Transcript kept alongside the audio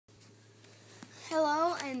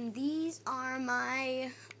and these are my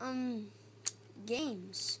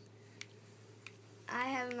games. I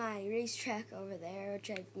have my racetrack over there, which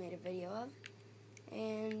I've made a video of.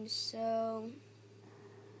 And so,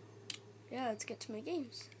 yeah, let's get to my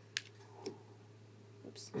games.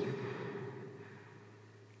 Oops.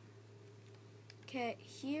 Okay,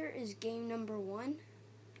 here is game number 1.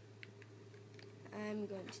 I'm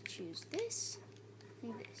going to choose this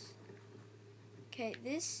and this. Okay,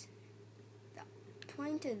 the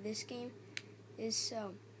point of this game is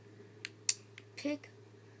so pick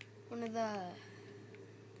one of the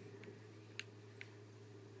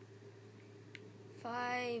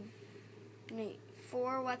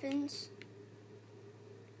 4 weapons.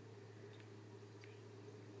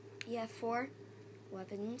 Yeah, 4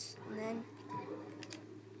 weapons, and then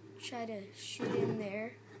try to shoot in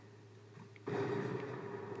there.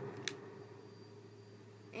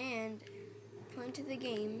 And point of the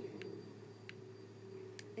game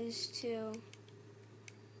is to,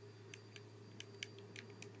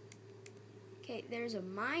 okay, there's a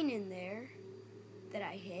mine in there that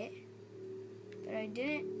I hit, but I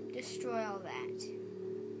didn't destroy all that.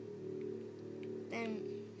 Then,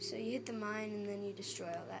 so you hit the mine and then you destroy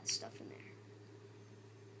all that stuff in there.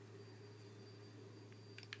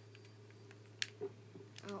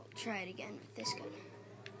 I'll try it again with this gun.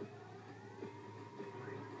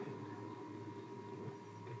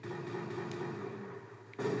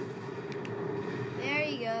 There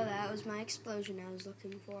you go, that was my explosion I was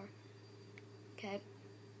looking for. Okay,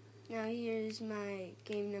 now here's my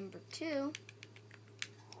game number 2.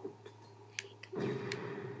 Hey, come on.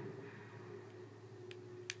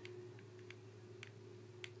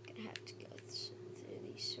 Gonna have to go through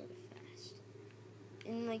these sort of fast.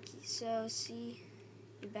 And like so, see,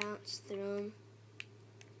 you bounce through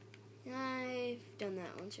them. I've done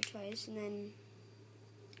that once or twice, and then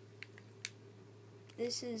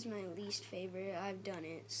this is my least favorite. I've done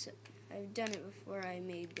it. So I've done it before I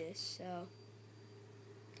made this, so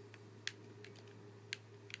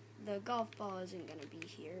the golf ball isn't going to be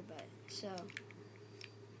here, but so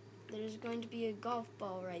there's going to be a golf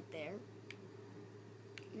ball right there.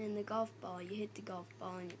 And in the golf ball, you hit the golf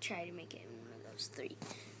ball and you try to make it in one of those 3.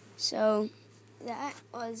 So that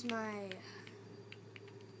was my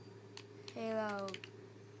Halo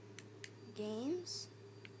games.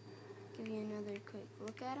 Give you another quick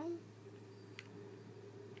look at them.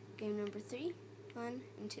 Game number 3, 1,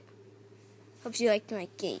 and 2. Hope you liked my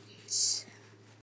games.